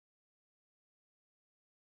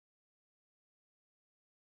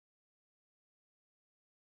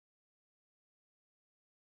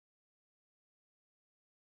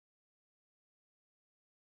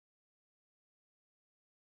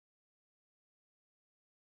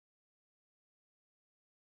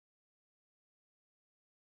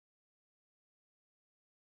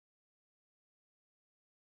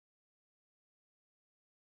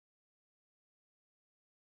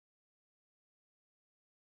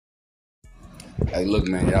Hey, look,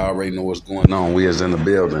 man, y'all already know what's going on. We is in the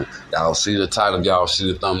building. Y'all see the title, y'all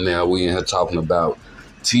see the thumbnail. We in here talking about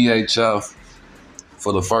THF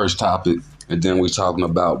for the first topic, and then we talking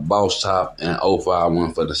about BossTop and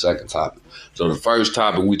 051 for the second topic. So the first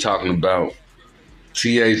topic, we talking about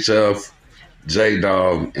THF,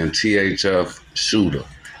 JDog, and THF Shoota.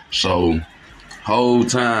 So whole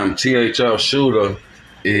time, THF Shoota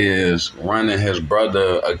is running his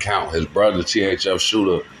brother account. His brother, THF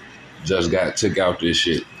Shoota, just took out this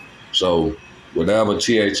shit. So whatever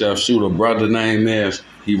THF Shoota brother name is,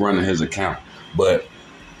 he running his account. But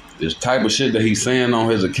this type of shit that he's saying on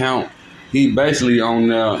his account, he basically on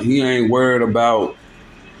there, he ain't worried about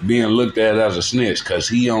being looked at as a snitch, because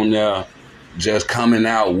he on there just coming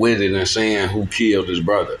out with it and saying who killed his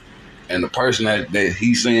brother. And the person that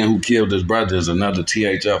he's saying who killed his brother is another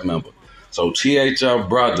THF member. So THF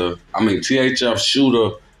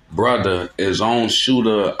Shoota brother is on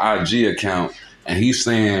Shoota IG account, and he's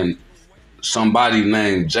saying somebody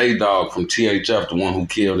named JDog from THF, the one who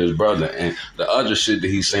killed his brother. And the other shit that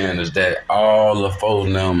he's saying is that all the four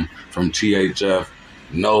of them from THF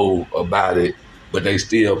know about it, but they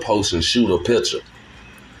still posting Shoota picture.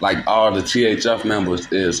 Like all the THF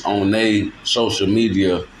members is on their social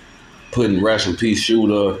media putting rest in peace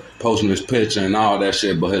Shoota, posting his picture and all that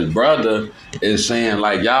shit. But his brother is saying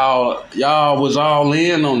like y'all was all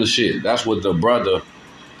in on the shit. That's what the brother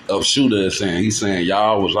of Shoota is saying. He's saying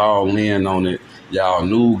y'all was all in on it. Y'all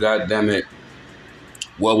knew, goddammit,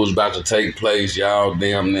 what was about to take place. Y'all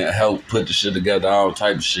damn near helped put the shit together, all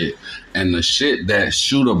type of shit. And the shit that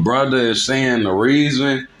Shoota brother is saying, the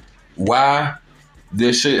reason why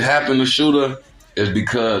this shit happened to Shoota is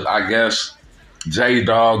because I guess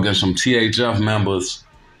JDog and some THF members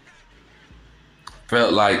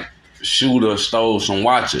felt like Shoota stole some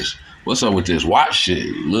watches. What's up with this watch shit?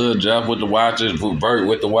 Lil Jeff with the watches, Bert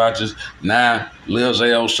with the watches. Now Lil Zay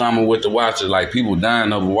Osama with the watches. Like, people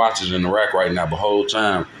dying over watches in Iraq right now. But whole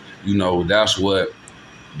time, you know, that's what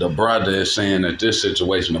the brother is saying that this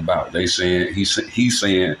situation about. They saying he's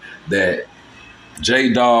saying that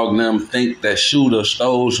JDog and them think that Shoota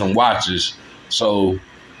stole some watches, so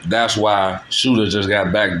that's why Shoota just got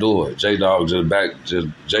backdoored. JDog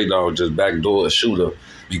just backdoored Shoota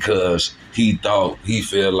because he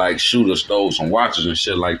feel like Shoota stole some watches and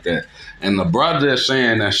shit like that. And the brother is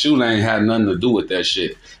saying that Shoota ain't had nothing to do with that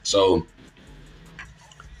shit. So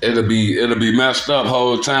it'll be messed up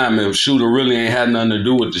whole time if Shoota really ain't had nothing to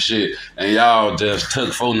do with the shit and y'all just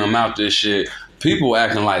took phone them out this shit. People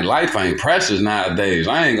acting like life ain't precious nowadays.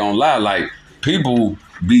 I ain't gonna lie, like, people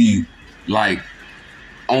be like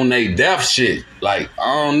on they death shit. Like,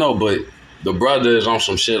 I don't know, but the brother is on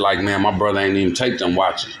some shit like, man, my brother ain't even take them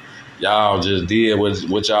watches. Y'all just did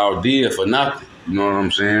what y'all did for nothing. You know what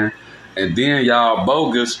I'm saying? And then y'all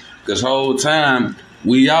bogus, because whole time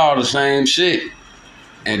we all the same shit.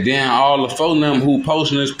 And then all the four of them who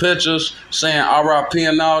posting his pictures saying RIP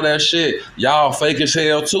and all that shit, y'all fake as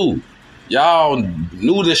hell too. Y'all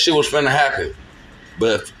knew this shit was finna happen.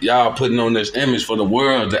 But y'all putting on this image for the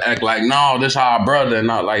world to act like, no, this our brother, and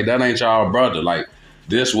not like that ain't y'all brother. Like,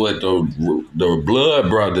 this what the blood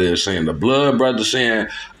brother is saying. The blood brother saying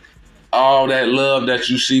all that love that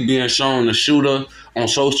you see being shown to Shoota on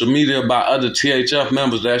social media by other THF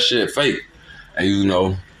members, that shit fake. And you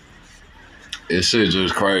know, it's shit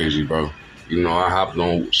just crazy, bro. You know, I hopped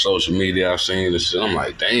on social media, I seen this shit. I'm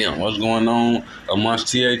like, damn, what's going on amongst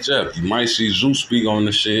THF? You might see Zoo speak on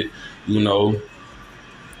this shit, you know,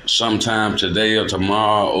 sometime today or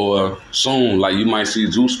tomorrow or soon. Like, you might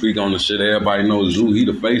see Zoo speak on the shit. Everybody knows Zoo, he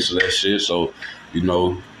the face of that shit. So, you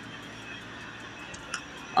know,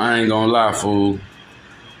 I ain't gonna lie, fool.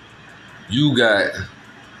 You got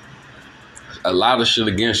a lot of shit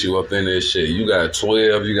against you up in this shit. You got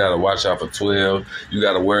 12, you gotta watch out for 12. You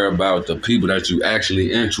gotta worry about the people that you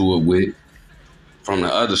actually into it with from the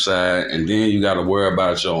other side, and then you gotta worry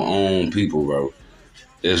about your own people, bro.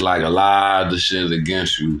 It's like a lot of shit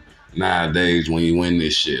against you nowadays when you in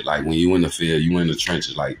this shit. Like, when you in the field, you in the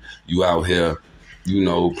trenches, like, you out here, you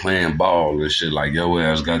know, playing ball and shit. Like, your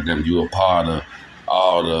ass, goddamn, you a part of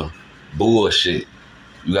all the bullshit.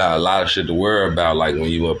 You got a lot of shit to worry about, like,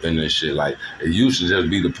 when you up in this shit. Like, it used to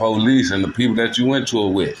just be the police and the people that you went to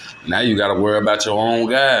it with. Now you got to worry about your own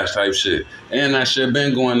guys type shit. And that shit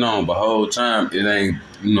been going on, but whole time it ain't,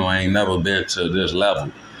 you know, ain't never been to this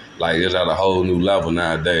level. Like, it's at a whole new level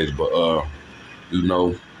nowadays. But, you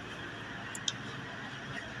know,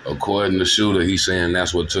 according to Shoota, he's saying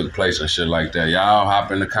that's what took place and shit like that. Y'all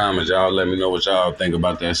hop in the comments. Y'all let me know what y'all think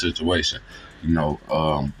about that situation. You know,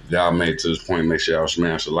 y'all made it to this point, make sure y'all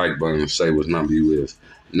smash the like button and say what number you is.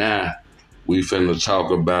 Now, we finna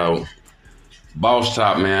talk about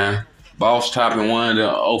BossTop, man. BossTop in one of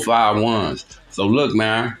the 051s. So look,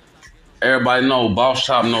 man, everybody know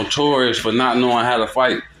BossTop notorious for not knowing how to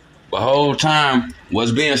fight. The whole time,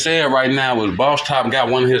 what's being said right now is BossTop got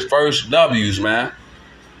one of his first W's, man.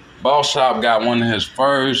 BossTop got one of his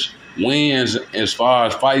first wins as far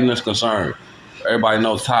as fighting is concerned. Everybody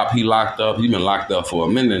knows Top, he locked up. He been locked up for a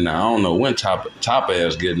minute now. I don't know when Top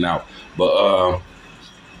ass getting out. But,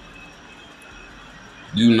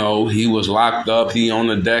 you know, he was locked up. He on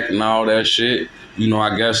the deck and all that shit. You know,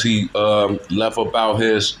 I guess he left up out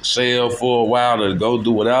his cell for a while to go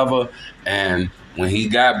do whatever. And when he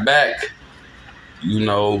got back, you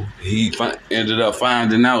know, he ended up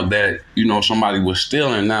finding out that, you know, somebody was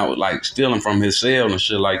stealing out, like stealing from his cell and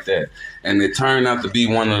shit like that. And it turned out to be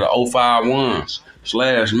one of the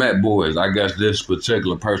 051s / Met boys. I guess this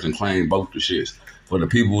particular person claimed both the shits. For the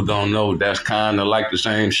people who don't know, that's kind of like the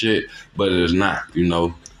same shit, but it's not, you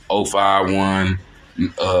know. 051,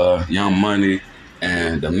 Young Money,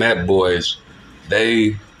 and the Met boys,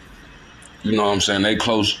 they, you know what I'm saying, they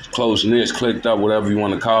close knits, clicked up, whatever you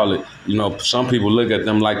want to call it. You know, some people look at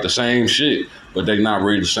them like the same shit, but they not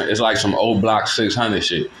really the same. It's like some Oblock 600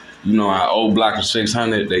 shit. You know how Oblock and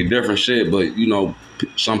 600, they different shit, but, you know,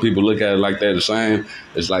 some people look at it like they're the same.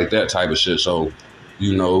 It's like that type of shit. So,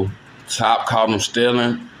 you know, Top caught him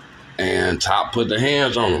stealing, and Top put the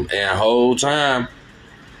hands on him. And the whole time,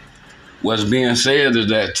 what's being said is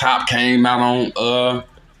that Top came out on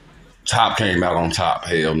top.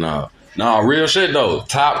 Hell no. No, real shit though.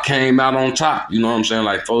 Top came out on top. You know what I'm saying?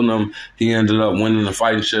 Like for them, he ended up winning the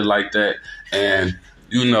fight and shit like that. And,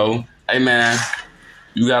 you know, hey man,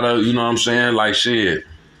 you gotta, you know what I'm saying? Like shit.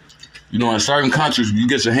 You know, in certain countries, you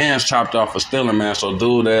get your hands chopped off for stealing, man. So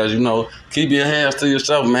dude, as you know, keep your hands to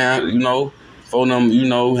yourself, man. You know, for them, you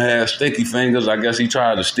know, had sticky fingers. I guess he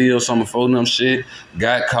tried to steal some of them shit,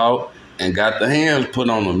 got caught, and got the hands put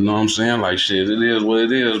on him. You know what I'm saying? Like shit, it is what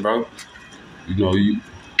it is, bro. You know,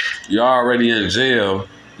 you're already in jail.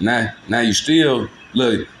 Now you still,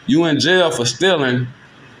 look, you in jail for stealing,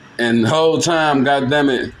 and the whole time,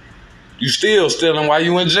 goddammit, you still stealing while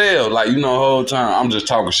you in jail. Like, you know, the whole time, I'm just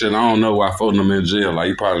talking shit. I don't know why for them in jail. Like,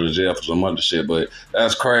 you probably in jail for some other shit, but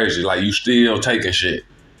that's crazy. Like, you still taking shit.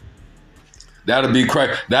 That'd be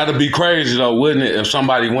crazy though, wouldn't it? If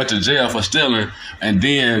somebody went to jail for stealing and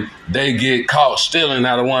then they get caught stealing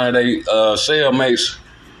out of one of their cellmates'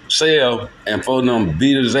 cell, and for them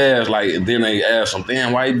beat his ass, like, and then they ask him,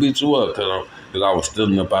 damn, why he beat you up? Cause I was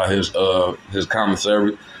stealing up out his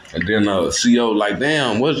commissary. And then CO like,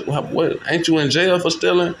 damn, what ain't you in jail for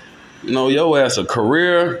stealing? You know, your ass a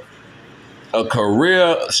career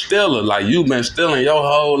stealer. Like, you been stealing your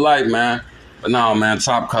whole life, man. But no, man,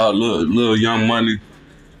 Top called little Young Money,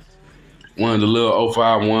 one of the little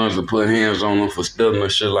 051s to put hands on him for stealing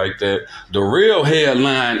and shit like that. The real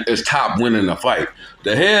headline is Top winning the fight.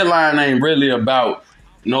 The headline ain't really about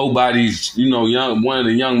nobody's, you know, one of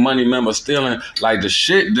the Young Money members stealing. Like the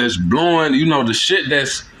shit that's blowing, you know, the shit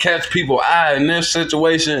that's catch people's eye in this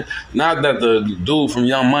situation, not that the dude from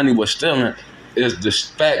Young Money was stealing, is the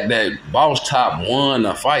fact that BossTop won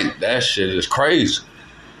the fight. That shit is crazy.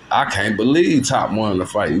 I can't believe Top won the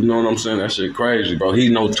fight. You know what I'm saying? That shit crazy, bro.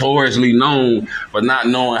 He's notoriously known for not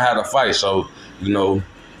knowing how to fight. So, you know,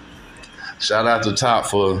 shout out to Top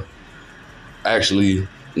for actually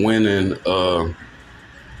winning a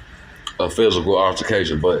physical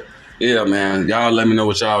altercation. But yeah, man, y'all let me know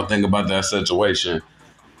what y'all think about that situation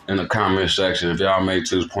in the comment section. If y'all made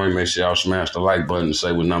to this point, make sure y'all smash the like button and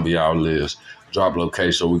say what number y'all is. Drop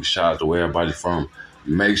location so we can shout out to where everybody from.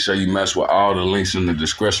 Make sure you mess with all the links in the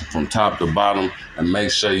description from top to bottom, and make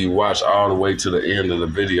sure you watch all the way to the end of the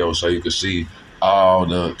video so you can see all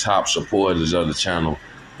the top supporters of the channel.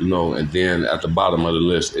 You know, and then at the bottom of the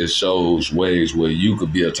list, it shows ways where you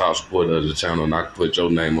could be a top supporter of the channel, and I can put your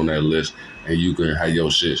name on that list, and you can have your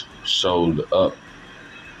shit showed up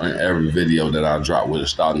on every video that I drop with a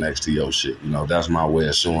star next to your shit. You know, that's my way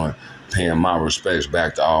of showing, paying my respects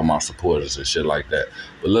back to all my supporters and shit like that.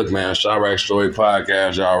 But look, man, Chiraq Story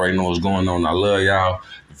Podcast, y'all already know what's going on. I love y'all.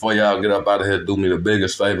 Before y'all get up out of here, do me the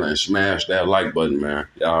biggest favor and smash that like button, man.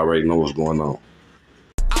 Y'all already know what's going on.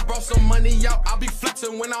 I brought some money out, I be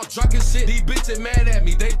flexing when I'm drunk and shit. These bitches mad at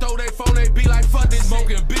me, they throw their phone, they be like, fuck this.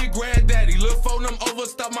 Smoking big granddaddy, look phone them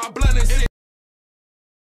overstuff my blood and shit.